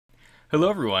Hello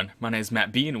everyone, my name is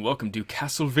Matt B and welcome to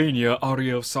Castlevania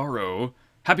Aria of Sorrow.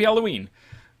 Happy Halloween!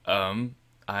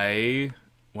 I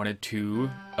wanted to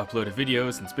upload a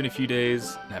video since it's been a few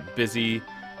days, and I'm busy,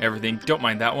 and everything. Don't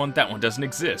mind that one doesn't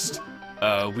exist.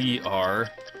 We are...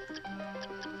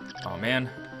 Oh man,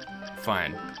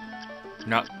 fine.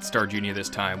 Not Star Junior this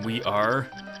time, we are...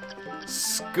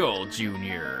 Skull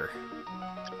Junior.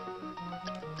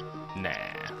 Nah,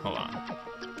 hold on.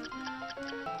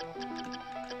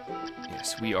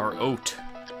 Yes, we are Oat.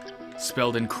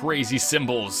 Spelled in crazy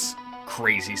symbols.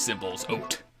 Crazy symbols,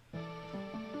 Oat.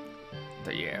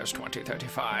 The year is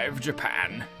 2035,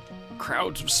 Japan.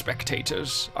 Crowds of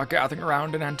spectators are gathering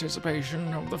around in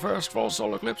anticipation of the first full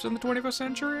solar eclipse in the 21st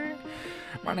century.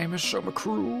 My name is Soma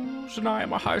and I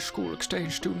am a high school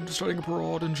exchange student studying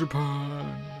abroad in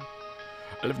Japan.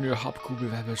 I live near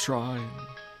Hakuba Shrine,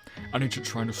 an ancient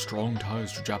shrine of strong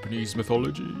ties to Japanese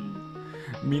mythology.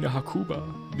 Mina Hakuba,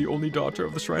 the only daughter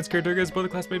of the shrine's caretaker, is both a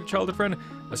classmate and childhood friend.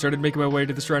 I started making my way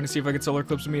to the shrine to see if I could solar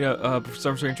eclipse Mina,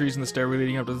 some strange trees in the stairway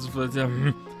leading up to this.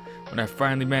 When I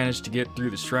finally managed to get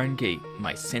through the shrine gate,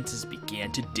 my senses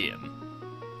began to dim.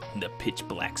 The pitch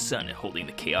black sun holding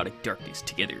the chaotic darkness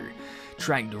together,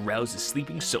 trying to rouse a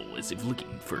sleeping soul as if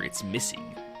looking for its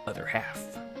missing other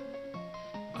half.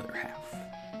 Other half.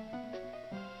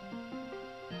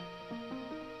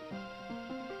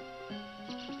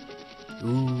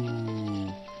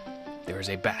 Ooh, there's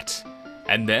a bat.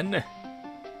 And then,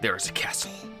 there's a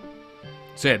castle.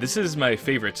 So yeah, this is my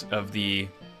favorite of the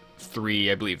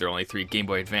three, I believe there are only three Game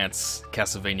Boy Advance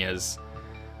Castlevanias.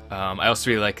 I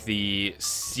also really like the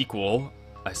sequel,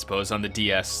 I suppose, on the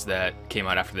DS that came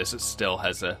out after this. It still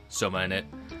has a Soma in it.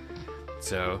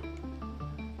 So,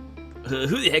 who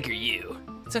the heck are you?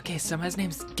 It's okay, Soma, his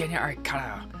name's Genya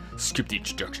Arikara. Skip the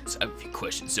introductions, I have a few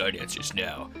questions and answers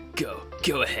now.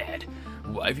 Go ahead.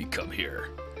 Why have you come here?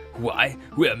 Why?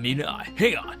 Well, Mina,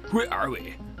 hang on, where are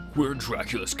we? We're in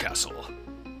Dracula's castle.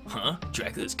 Huh?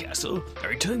 Dracula's castle?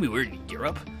 Are you telling me we're in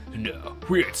Europe? No,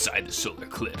 we're inside the solar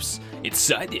eclipse.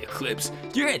 Inside the eclipse?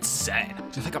 You're insane.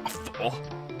 Do you think I'm a fool?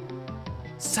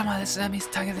 Some of this enemy's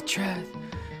telling the truth.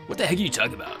 What the heck are you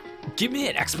talking about? Give me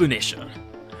an explanation.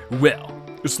 Well,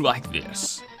 it's like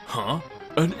this. Huh?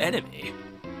 An enemy?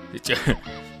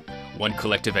 One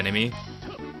collective enemy?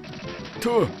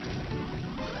 Tuh.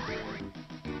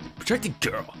 Protected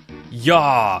girl.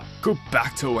 Yeah, go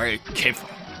back to where you came from.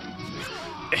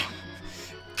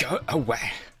 Go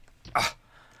away.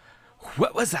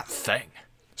 What was that thing?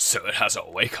 So it has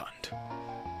awakened.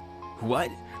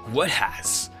 What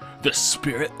has? The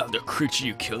spirit of the creature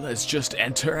you kill has just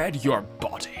entered your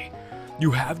body.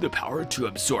 You have the power to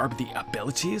absorb the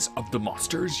abilities of the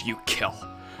monsters you kill.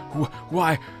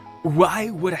 Why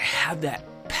would I have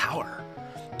that power?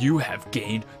 You have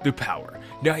gained the power.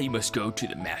 Now you must go to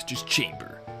the Master's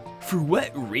Chamber. For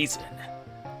what reason?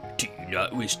 Do you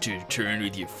not wish to return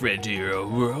with your friend to your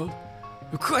own world?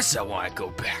 Of course I want to go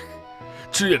back.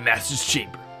 To the Master's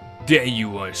Chamber. Then you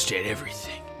will understand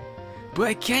everything. But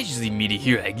I can't just leave Mina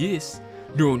here like this.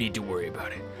 No need to worry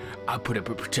about it. I'll put up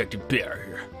a protective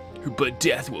barrier. But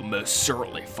death will most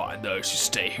certainly find those who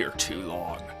stay here too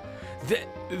long.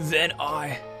 Then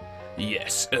I...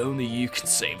 Yes, only you can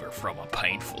save her from a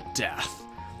painful death.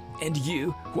 And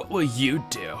you, what will you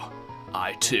do?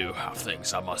 I too have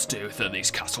things I must do within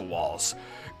these castle walls.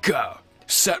 Go,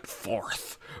 set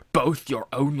forth. Both your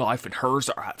own life and hers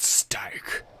are at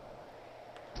stake.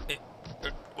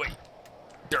 Wait.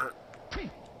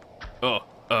 Oh,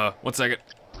 1 second.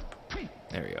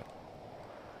 There we go.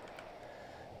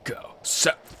 Go,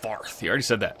 set forth. You already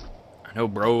said that. I know,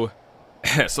 bro.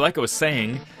 So like I was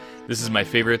saying, this is my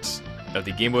favorite of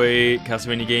the Game Boy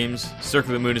Castlevania games.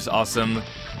 Circle of the Moon is awesome.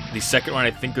 The second one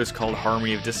I think was called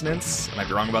Harmony of Dissonance. I might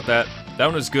be wrong about that. That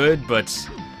one was good, but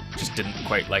just didn't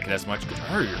quite like it as much.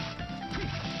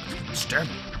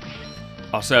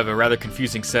 Also have a rather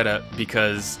confusing setup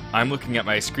because I'm looking at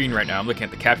my screen right now. I'm looking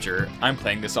at the capture. I'm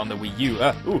playing this on the Wii U.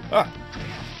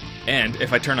 And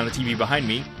if I turn on the TV behind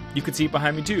me, you could see it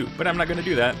behind me too. But I'm not going to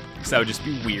do that because that would just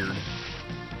be weird.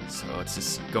 So let's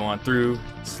just go on through,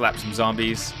 slap some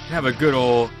zombies, and have a good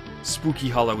old spooky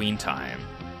Halloween time.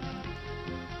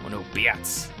 Oh no,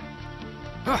 bats.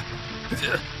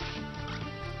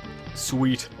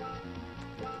 Sweet.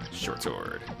 Short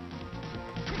sword.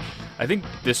 I think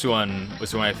this one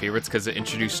was one of my favorites because it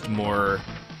introduced more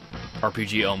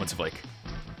RPG elements of like,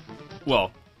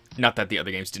 well, not that the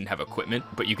other games didn't have equipment,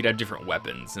 but you could have different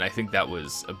weapons, and I think that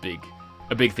was a big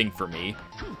thing for me.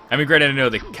 I mean, granted, I know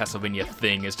the Castlevania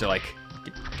thing is to like,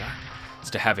 is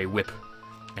to have a whip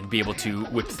and be able to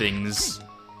whip things.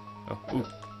 Oh,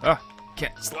 ooh,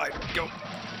 can't slide, go.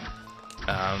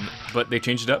 but they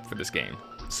changed it up for this game.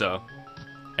 So,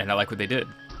 and I like what they did.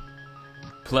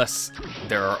 Plus,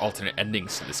 there are alternate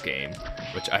endings to this game,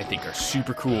 which I think are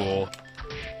super cool.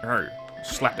 Arr,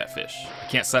 slap that fish. I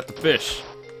can't slap the fish.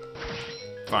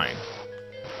 Fine.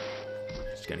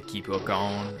 Just gonna keep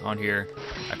going on here.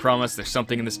 I promise there's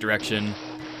something in this direction.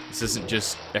 This isn't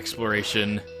just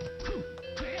exploration.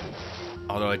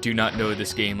 Although I do not know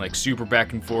this game like super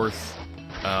back and forth.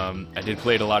 I did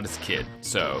play it a lot as a kid,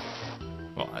 so...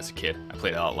 Well, as a kid. I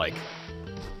played it a lot like,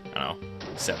 I don't know,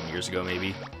 7 years ago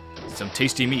maybe. Some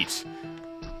tasty meat.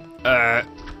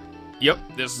 Yep,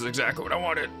 this is exactly what I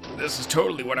wanted. This is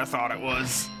totally what I thought it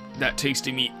was. That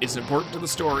tasty meat is important to the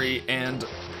story, and,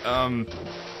 Ow.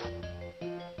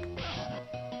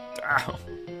 Ah.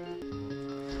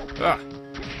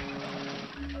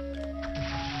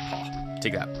 Oh,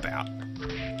 take that bat.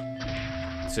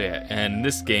 So yeah, and in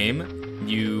this game,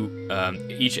 you,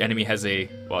 each enemy has a,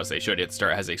 well, as they showed you at the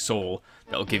start, has a soul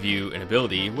that will give you an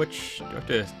ability, which, do I have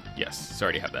to, yes, I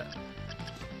already have that.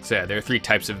 So yeah, there are 3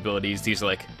 types of abilities. These are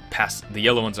like, the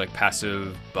yellow ones are like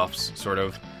passive buffs, sort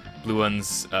of. Blue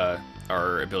ones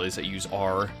are abilities that use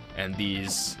R, and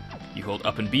these you hold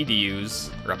up and B to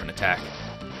use, or up and attack,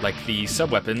 like the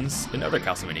sub-weapons in other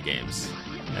Castlevania games.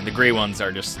 And the gray ones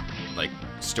are just, like,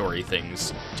 story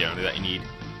things, generally, that you need.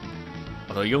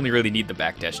 Although you only really need the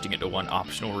backdash to get to one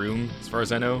optional room, as far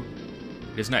as I know.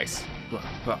 It is nice.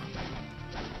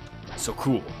 So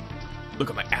cool. Look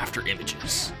at my after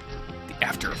images. The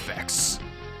after effects.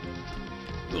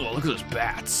 Oh, look at those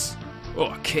bats. Oh,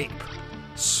 a cape.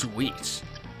 Sweet.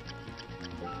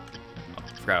 Oh, I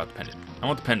forgot about the pendant. I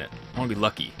want the pendant. I want to be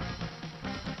lucky.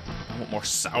 I want more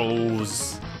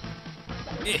souls.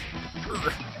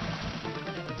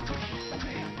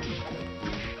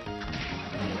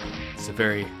 It's a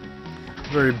very,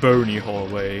 very bony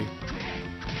hallway.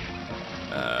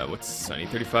 What's, I need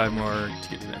 35 more to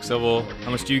get to the next level.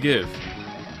 How much do you give?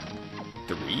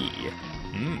 3.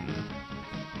 Ooh,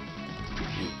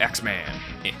 X-Man.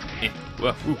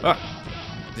 Whoa, ooh, ah.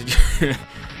 Did you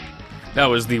that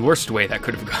was the worst way that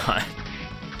could have gone.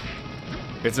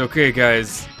 It's okay,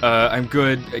 guys. I'm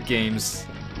good at games.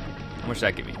 How much did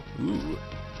that give me? Ooh.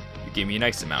 You gave me a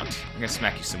nice amount. I'm gonna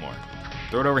smack you some more.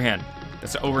 Throw it overhand.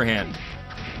 That's an overhand.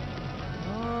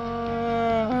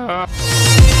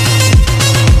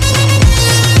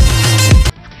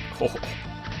 Oh,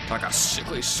 like a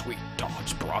sickly sweet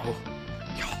dodge, bro.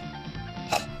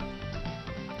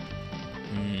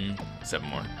 7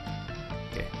 more.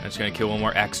 Okay, I'm just gonna kill one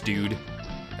more axe dude,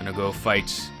 and I'll go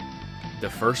fight the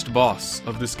first boss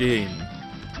of this game.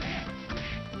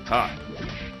 Ha!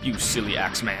 You silly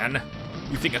axe man.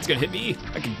 You think that's gonna hit me?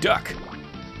 I can duck.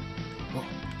 Whoa,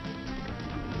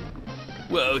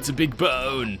 whoa, it's a big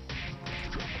bone.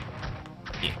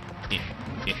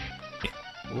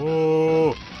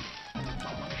 Whoa!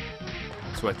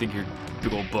 So I think you're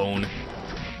big old bone.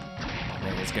 Oh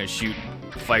man, it's gonna shoot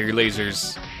fire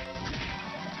lasers.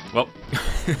 Well,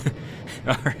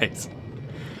 alright.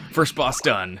 First boss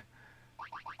done.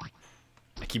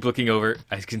 I keep looking over.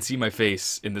 I can see my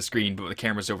face in the screen, but the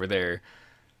camera's over there.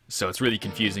 So it's really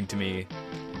confusing to me.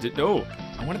 Oh,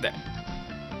 I wanted that.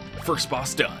 First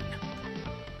boss done.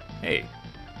 Hey.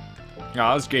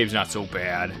 Oh, this game's not so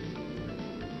bad.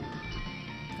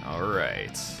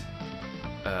 Alright.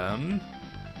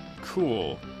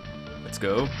 Cool. Let's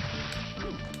go.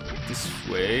 This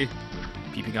way.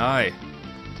 Peeping Eye.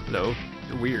 Hello.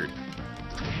 You're weird.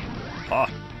 Ha.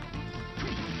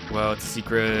 Whoa, it's a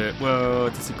secret. Whoa,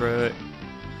 it's a secret.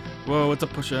 Whoa, it's a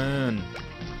push-in.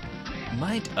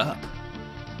 Mind up.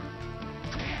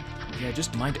 Yeah,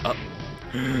 just mind up.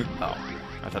 Oh,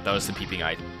 I thought that was the Peeping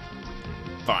Eye.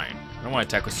 Fine. I don't want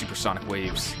to attack with supersonic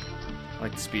waves. I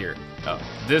like the spear. Oh,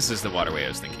 this is the waterway I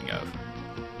was thinking of.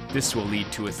 This will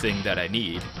lead to a thing that I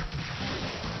need.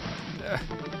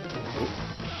 Oh.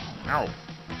 Ow.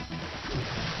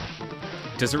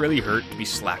 Does it really hurt to be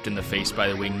slapped in the face by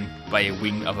a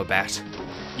wing of a bat?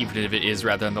 Even if it is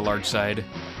rather on the large side.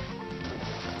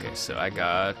 Okay, so I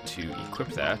got to equip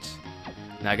that.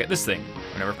 Now I get this thing.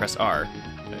 Whenever I press R,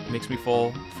 it makes me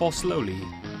fall slowly.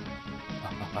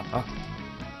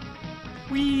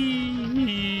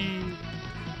 Whee!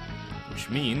 Which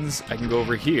means I can go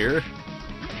over here.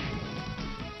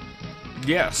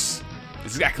 Yes,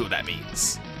 exactly what that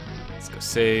means. Let's go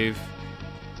save.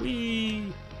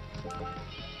 Whee!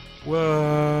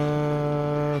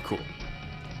 Whoa, cool.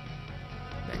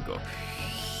 Then go up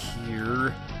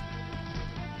here.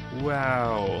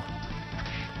 Wow.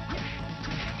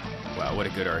 Wow, what a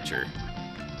good archer.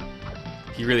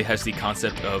 He really has the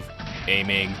concept of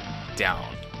aiming down.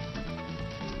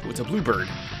 Oh, it's a bluebird.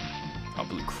 Oh,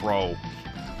 blue crow.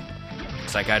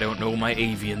 Looks like I don't know my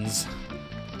avians.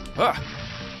 Ah!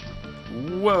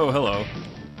 Whoa, hello.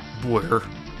 Bear.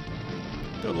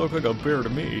 Don't look like a bear to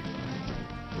me.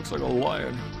 Looks like a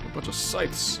lion. A bunch of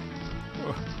scythes.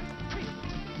 Oh.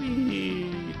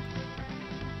 Whee.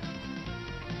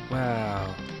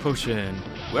 Wow. Potion.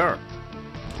 Where?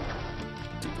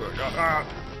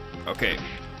 Okay.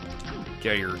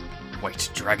 Get your white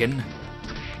dragon.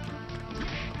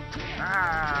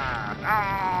 Yeah,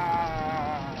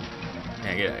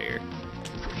 get out of here.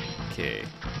 Okay.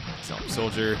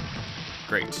 Soldier.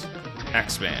 Great.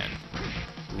 Axeman.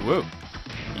 Whoa.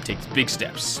 He takes big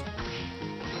steps.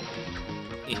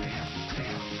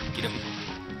 Get him.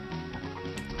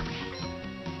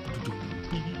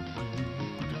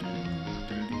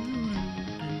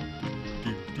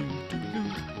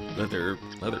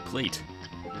 Leather plate.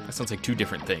 That sounds like two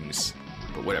different things,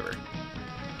 but whatever.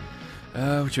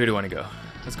 Which way do I want to go?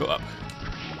 Let's go up.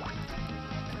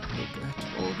 Look at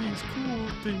all these cool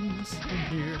things in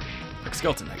here. Like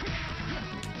Skeleton Knight.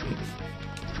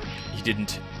 He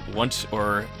didn't want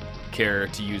or care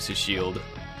to use his shield.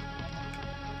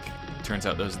 Turns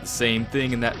out those are the same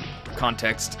thing in that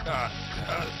context.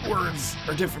 Words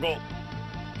are difficult.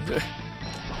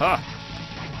 Ha!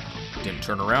 Didn't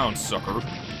turn around, sucker.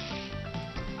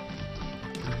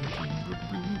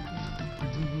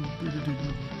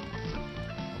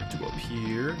 To up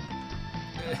here.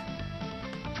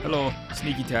 Hello,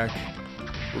 sneak attack.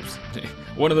 Oops.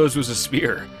 One of those was a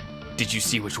spear. Did you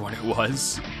see which one it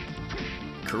was?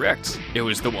 Correct. It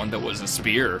was the one that was a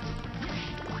spear.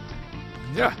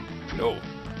 Yeah. No.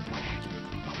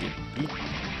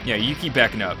 Yeah, you keep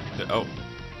backing up. Oh.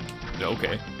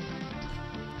 Okay.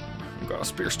 I've got a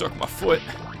spear stuck in my foot.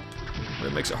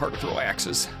 It makes it hard to throw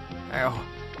axes. Ow.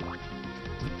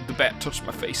 The bat touched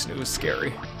my face and it was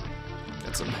scary.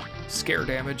 That's some scare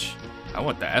damage. I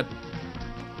want that.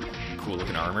 Cool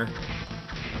looking armor.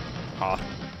 Ah.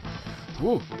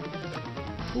 Ooh.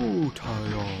 Ooh,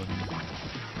 Tyon.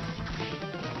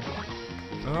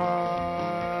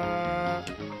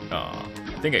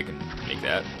 I think I can make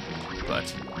that,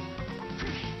 but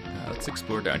let's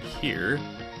explore down here.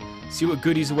 See what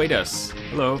goodies await us.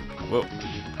 Hello. Whoa.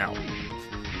 Ow.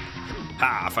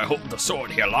 Ha! If I hold the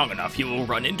sword here long enough, he will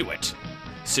run into it.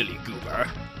 Silly goober.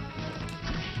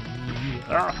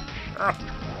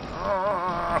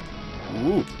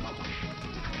 Ooh.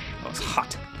 That was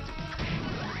hot.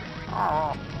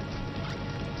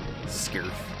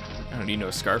 Scarf. I don't need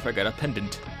no scarf, I got a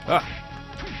pendant. Ah!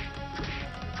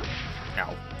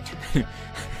 Ow.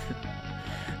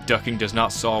 Ducking does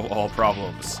not solve all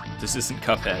problems. This isn't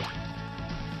Cuphead.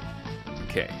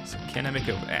 Okay, so can I make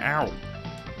it over? Ow!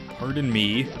 Pardon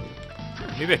me.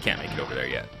 Maybe I can't make it over there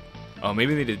yet. Oh,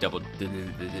 maybe they did double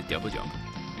jump.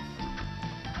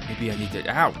 Maybe I need to.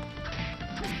 Ow!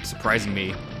 Surprising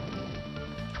me.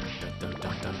 Dun dun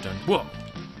dun dun dun. Whoa!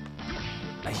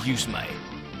 I used my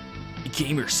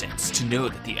gamer sense to know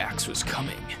that the axe was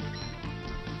coming.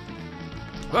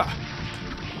 Ah!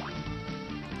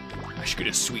 I should get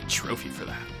a sweet trophy for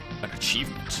that. An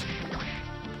achievement.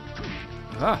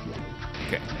 Ah!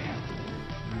 Okay.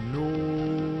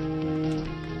 No.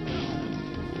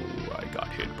 I got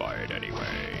hit by it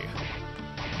anyway.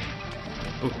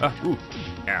 Ooh, ooh.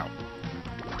 Ow.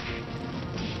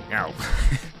 Ow.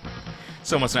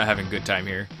 Someone's not having a good time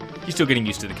here. He's still getting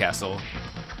used to the castle.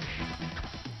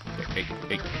 Hey.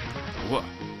 Whoa.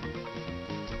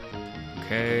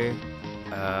 Okay.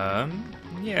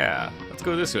 Yeah. Let's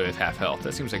go this way with half health.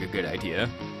 That seems like a good idea.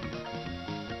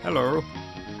 Hello.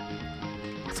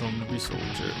 Zombie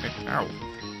soldier. Ow.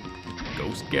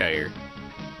 Ghost gear.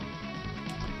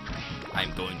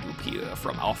 I'm going to appear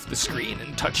from off the screen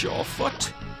and touch your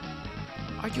foot.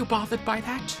 Are you bothered by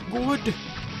that? Good.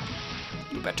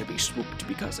 You better be spooked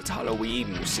because it's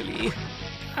Halloween, you silly.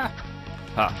 Ha.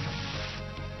 Ha.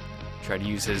 Try to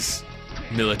use his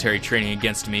military training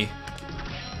against me.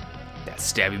 That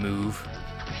stabby move.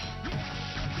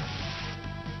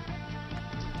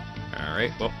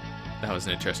 Alright, well, that was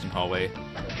an interesting hallway.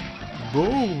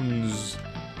 Bones!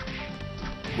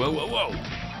 Whoa, whoa, whoa!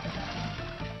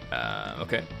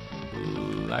 Okay.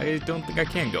 I don't think I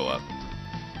can go up.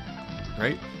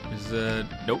 Right?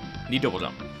 Nope. Need double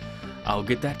jump. I'll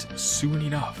get that soon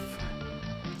enough.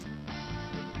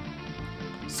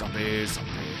 Zombie.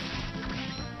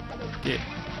 Get.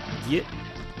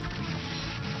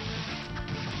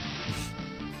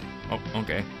 Oh,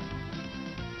 okay.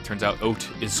 Turns out Oat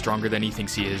is stronger than he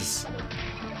thinks he is.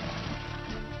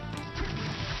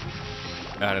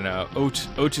 I don't know.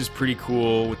 Oat is pretty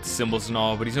cool with the symbols and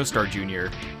all, but he's no Star Junior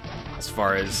as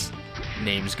far as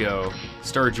names go.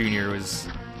 Star Junior was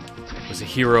was a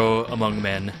hero among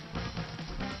men.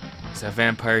 He's a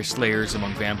vampire slayers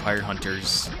among vampire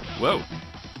hunters. Whoa.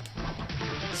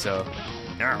 So,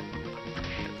 no.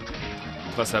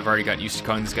 Plus, I've already got used to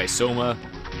calling this guy Soma,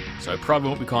 so I probably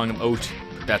won't be calling him Oat,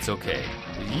 but that's okay.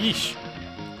 Yeesh.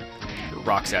 Get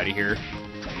rocks out of here.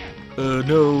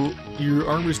 No, your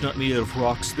armor's not made out of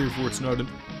rocks, therefore it's not a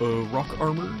rock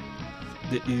armor.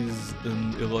 That is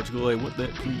illogical. I want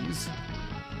that, please.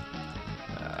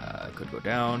 Could go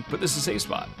down, but this is a safe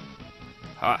spot.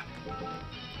 Ha.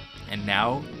 And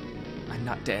now, I'm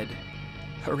not dead.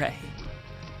 Hooray.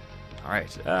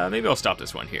 Alright, maybe I'll stop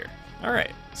this one here.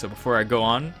 Alright, so before I go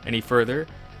on any further,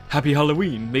 happy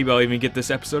Halloween! Maybe I'll even get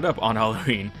this episode up on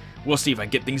Halloween. We'll see if I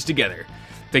get things together.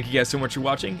 Thank you guys so much for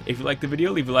watching. If you liked the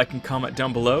video, leave a like and comment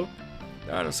down below.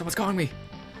 Someone's calling me.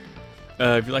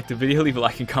 If you liked the video, leave a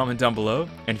like and comment down below.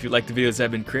 And if you like the videos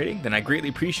I've been creating, then I greatly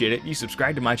appreciate it. You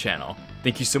subscribe to my channel.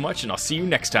 Thank you so much, and I'll see you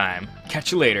next time.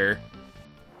 Catch you later.